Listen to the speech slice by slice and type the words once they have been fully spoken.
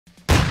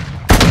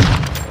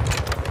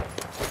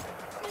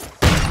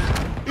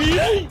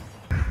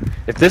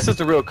If this is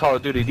the real Call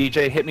of Duty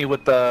DJ, hit me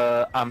with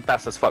the I'm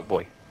fast as fuck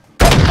boy.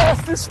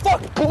 Fast as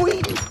fuck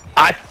boy!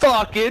 I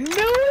fucking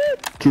knew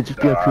it! Could you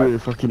get through a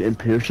fucking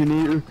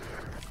impersonator?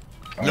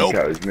 Nope.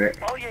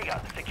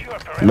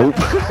 Nope.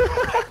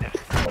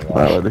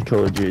 Wow, the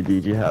Call of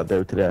Duty DJ had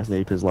out today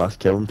snipe his last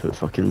kill and put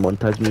fucking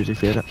montage music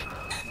for it.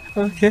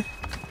 Okay.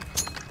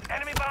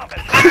 Enemy bomb.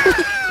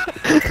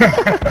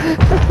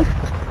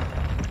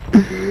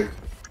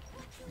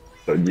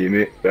 So you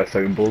mate, that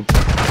soundboard.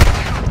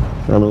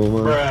 I know,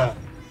 man. Bruh.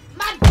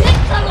 My dick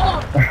fell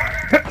off!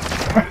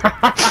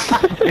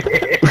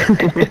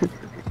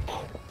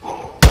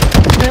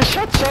 Man,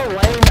 shut your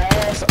lame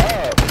ass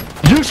up.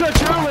 You shut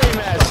your lame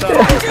ass up.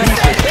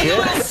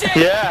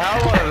 Yeah, how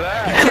about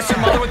that? Kiss your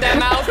mother with that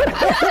mouth?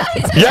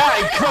 Yeah, I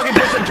fucking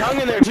put some tongue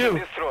in there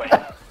too.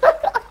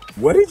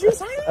 What did you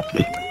say?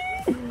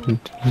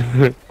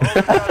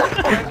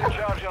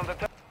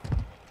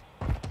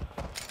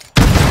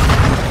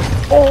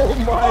 Oh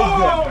my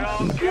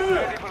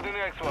god!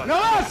 No,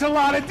 that's a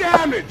lot of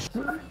damage.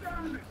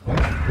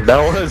 That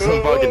was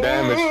some fucking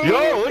damage.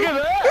 Yo, look at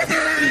that!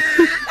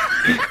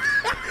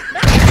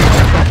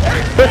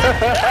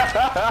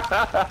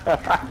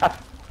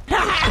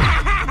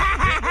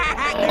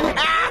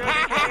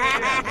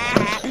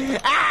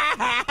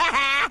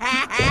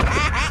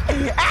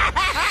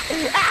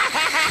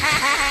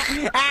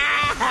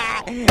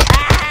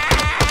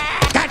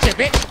 Gotcha,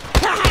 bitch!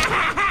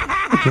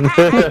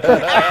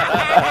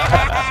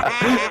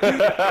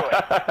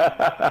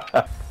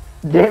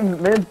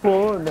 Damn, man,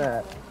 pulling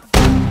that.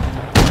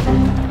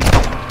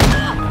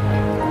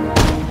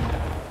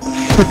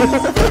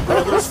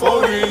 Brothers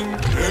floating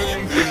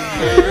in the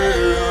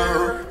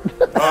air.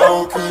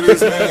 How could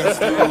his hands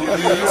do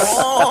this?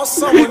 Oh,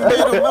 someone made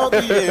him out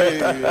the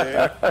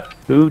air.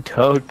 Who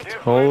took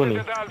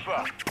Tony?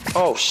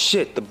 Oh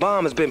shit, the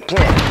bomb has been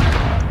planted.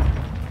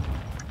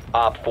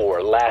 Op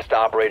 4, last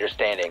operator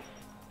standing.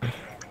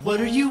 What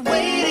are you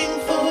waiting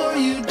for,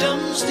 you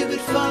dumb,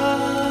 stupid fuck?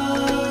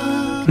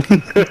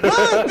 Run,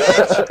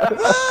 bitch!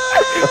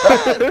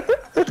 Run!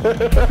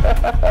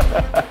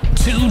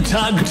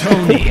 Two-Tug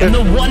Tony in the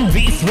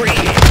 1v3.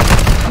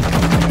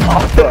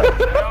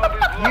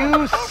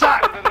 You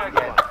suck,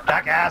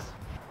 jackass.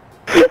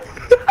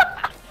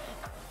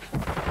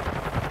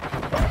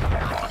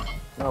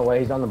 No way,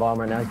 he's on the bomb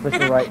right now. He's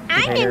pushing right.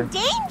 I'm in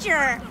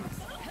danger!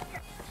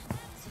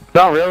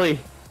 Not really.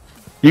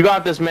 You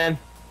got this, man.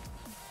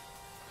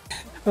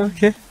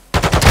 Okay.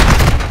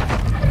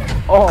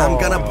 Oh. I'm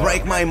gonna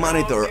break my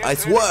monitor, I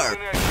swear.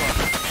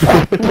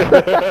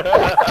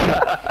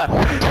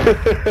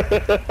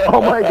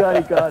 Oh my god,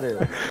 he got it.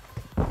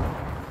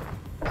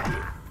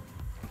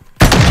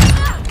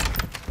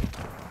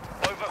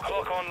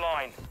 Overclock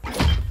online.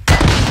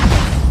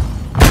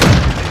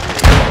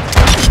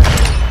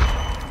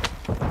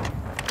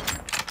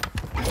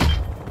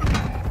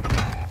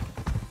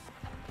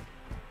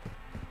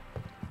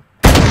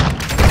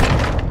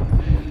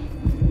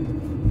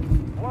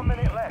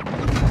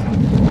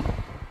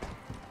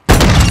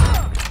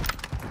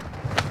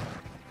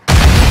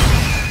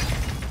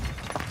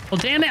 Well,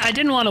 damn it, I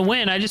didn't want to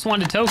win. I just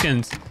wanted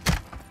tokens.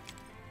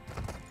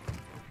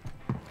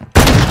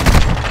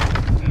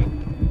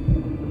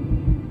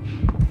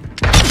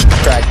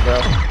 Track,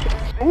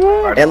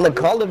 bro. And the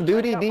Call of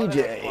Duty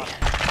DJ.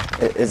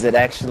 Is it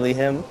actually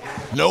him?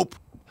 Nope.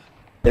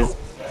 It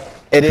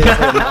is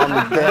him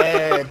on the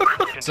bed.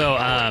 So,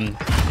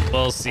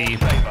 we'll see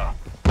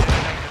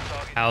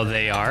how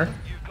they are.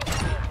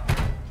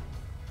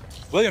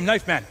 William,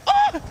 knife man.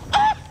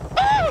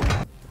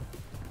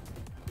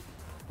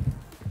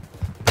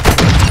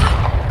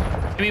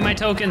 Give me my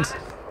tokens.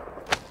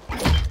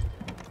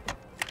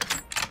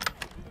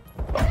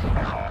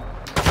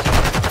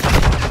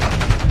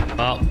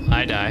 Well,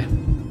 I die.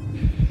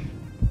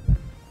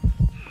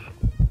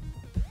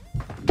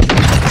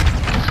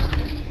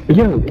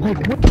 Yo,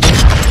 like what?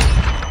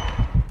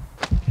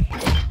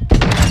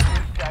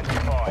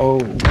 Oh.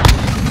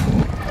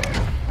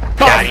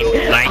 Got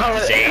him. Knife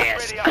his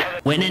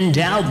ass. When in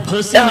doubt,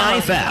 pussy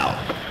knife out.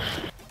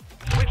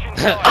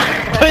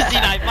 Pussy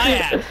knife my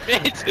ass,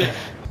 bitch!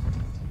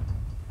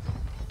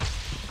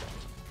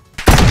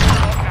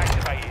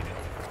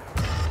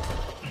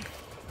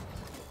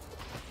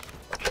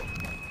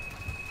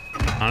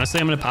 Honestly,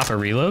 I'm gonna pop a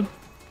reload.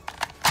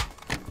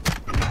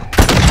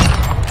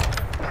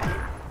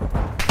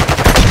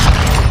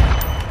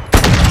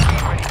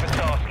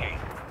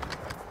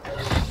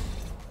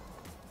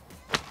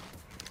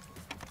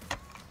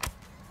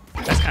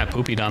 That's kind of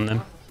poopied on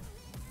them.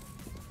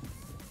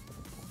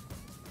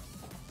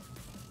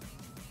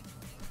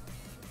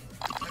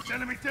 That's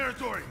enemy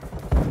territory.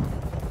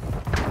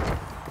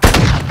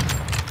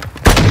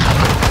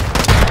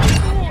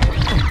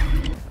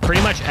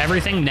 Pretty much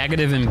everything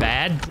negative and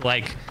bad,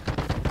 like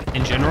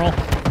in general,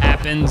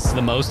 happens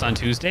the most on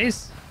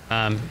Tuesdays.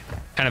 Kind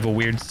of a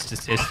weird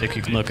statistic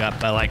you can look up,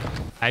 but like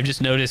I've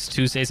just noticed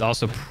Tuesday's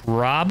also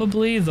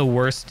probably the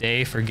worst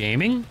day for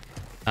gaming.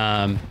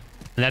 And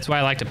that's why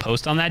I like to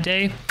post on that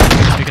day.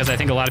 just because I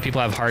think a lot of people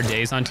have hard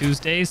days on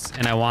Tuesdays,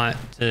 and I want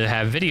to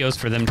have videos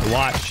for them to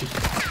watch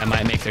that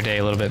might make their day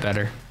a little bit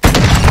better.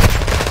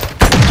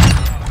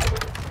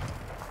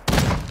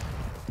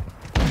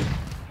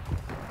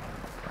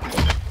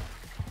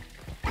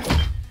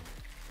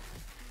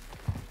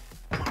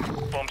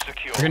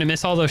 You're gonna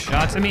miss all those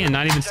shots at me and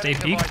not even stay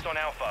peaked?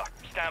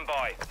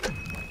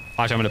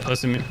 Watch, I'm gonna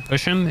push him,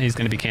 and he's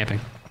gonna be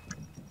camping.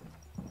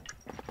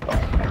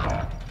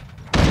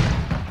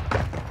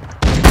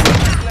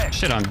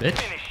 Shit on, bitch.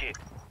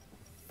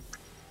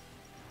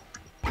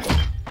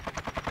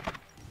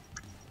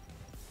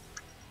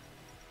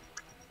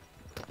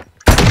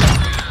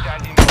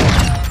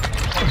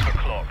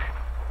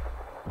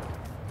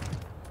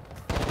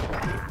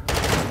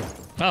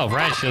 Oh,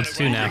 riot shields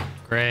too now.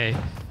 Great.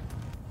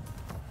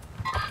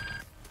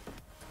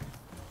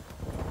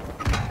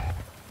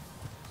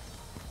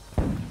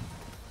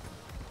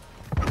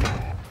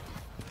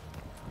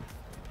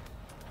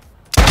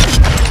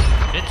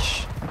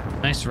 Bitch.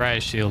 Nice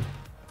riot shield.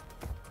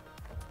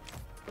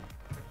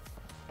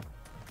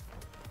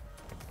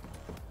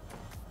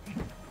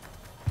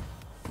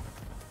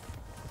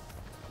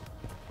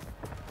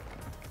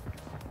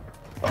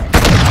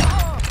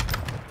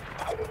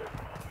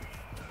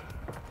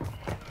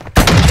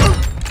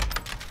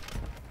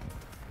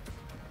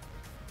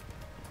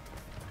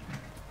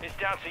 It's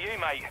down to you,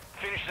 mate.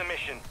 Finish the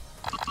mission.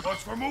 Watch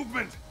for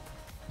movement.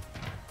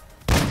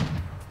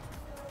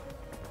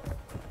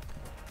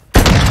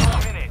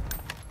 1 minute.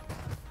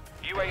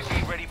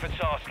 UAV ready for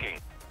tasking.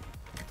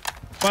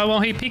 Why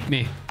won't he peek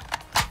me?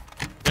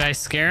 Did I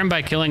scare him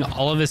by killing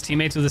all of his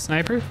teammates with a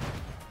sniper?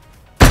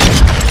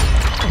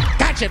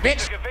 Gotcha,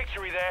 bitch. Took a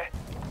victory there.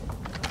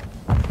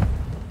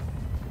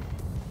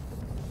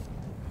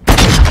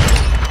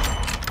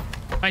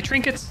 My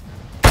trinkets.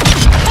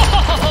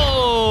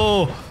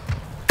 Oh!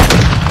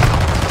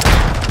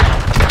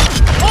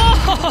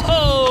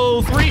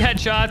 Oh! 3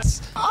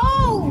 headshots.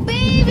 Oh,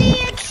 baby,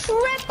 a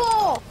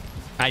triple.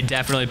 I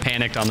definitely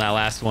panicked on that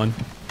last one.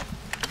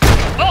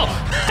 Oh!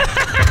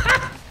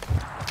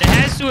 It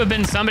has to have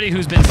been somebody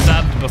who's been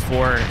subbed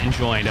before and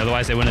joined.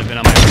 Otherwise, they wouldn't have been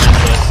on my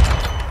friends list.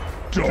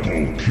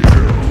 Double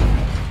kill.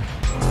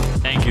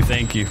 Thank you,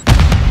 thank you.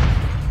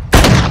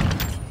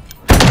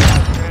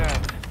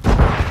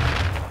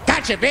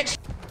 Gotcha, bitch.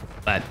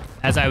 But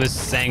as I was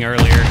saying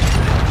earlier,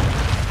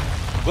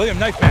 William,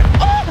 knife man.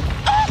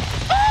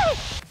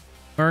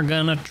 we're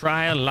gonna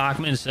try a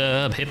Lockman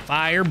sub, hip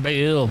fire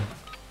bill.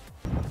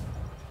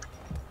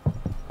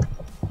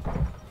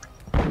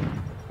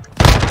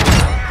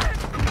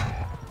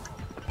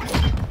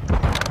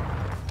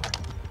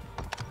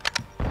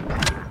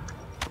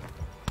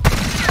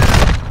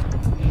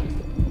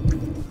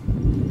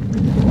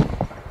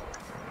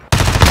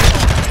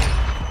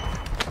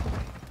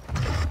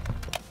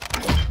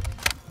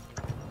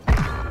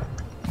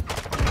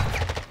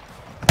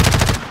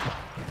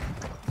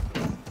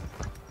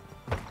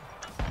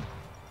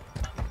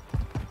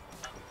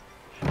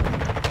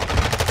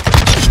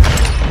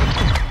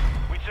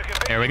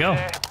 There we go.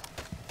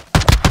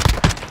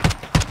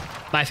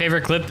 My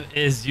favorite clip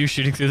is you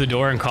shooting through the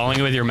door and calling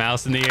it with your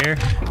mouse in the air.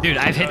 Dude,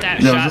 I've hit that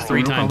shot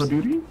 3 times.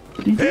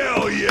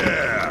 Hell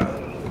yeah!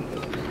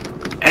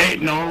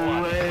 Ain't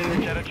no way.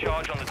 Set a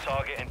charge on the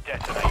target and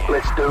detonate it.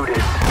 Let's do this.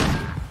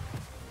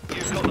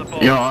 You've got the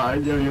bomb.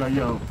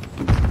 Yo.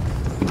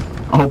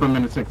 I hope I'm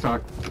in a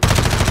TikTok.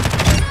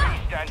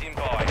 Standing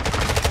by.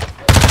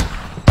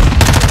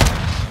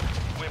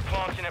 We're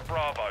planting at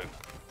Bravo.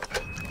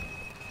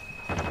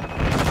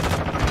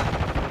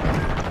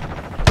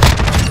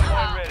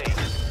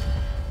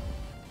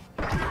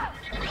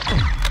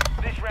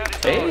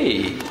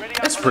 Hey,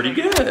 that's pretty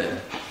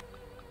good.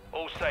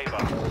 All Saber.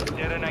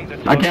 Detonate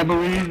the I can't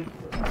believe.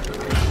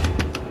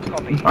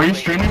 Are you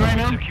streaming right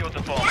now? Secure the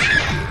bomb.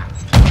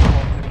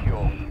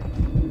 Secure.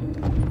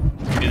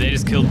 Dude, they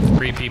just killed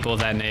 3 people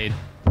with that nade.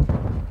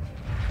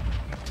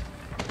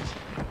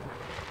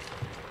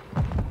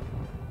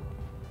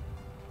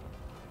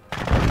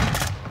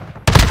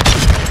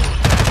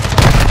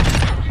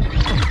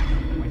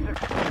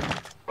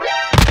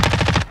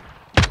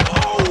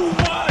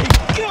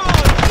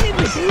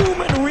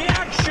 Human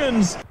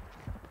reactions.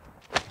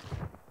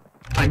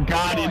 My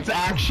God, it's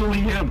actually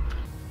him.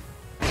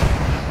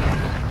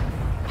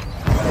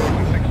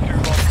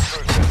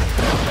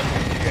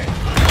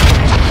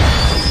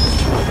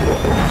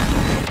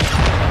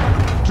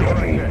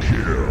 Double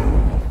kill.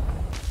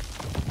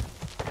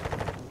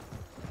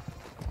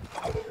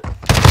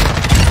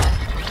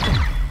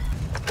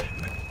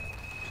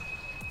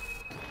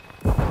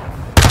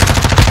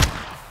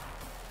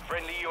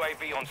 Friendly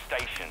UAV on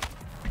station.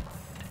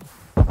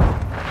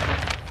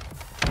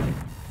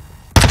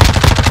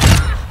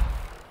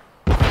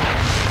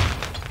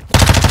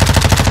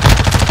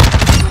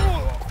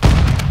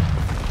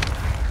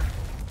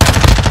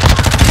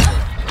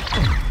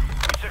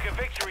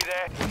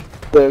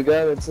 The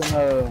guy that's in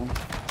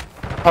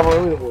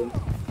Havaroli.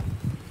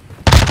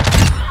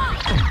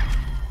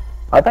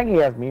 I think he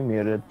has me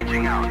muted.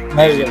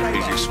 Maybe.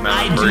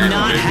 I do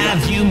not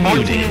have you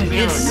muted.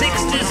 It's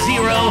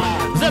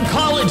 6-0. The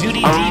Call of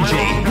Duty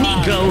DJ,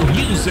 Nico,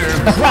 User,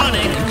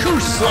 Chronic,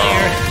 Goose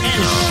Slayer,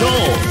 and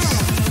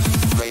Schultz.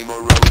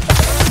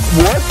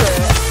 What the?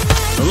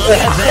 Look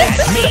at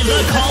that. Me,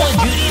 the Call of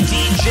Duty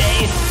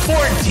DJ,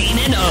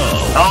 14-0.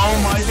 Oh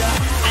my god.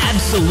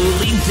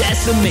 Absolutely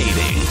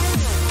decimating.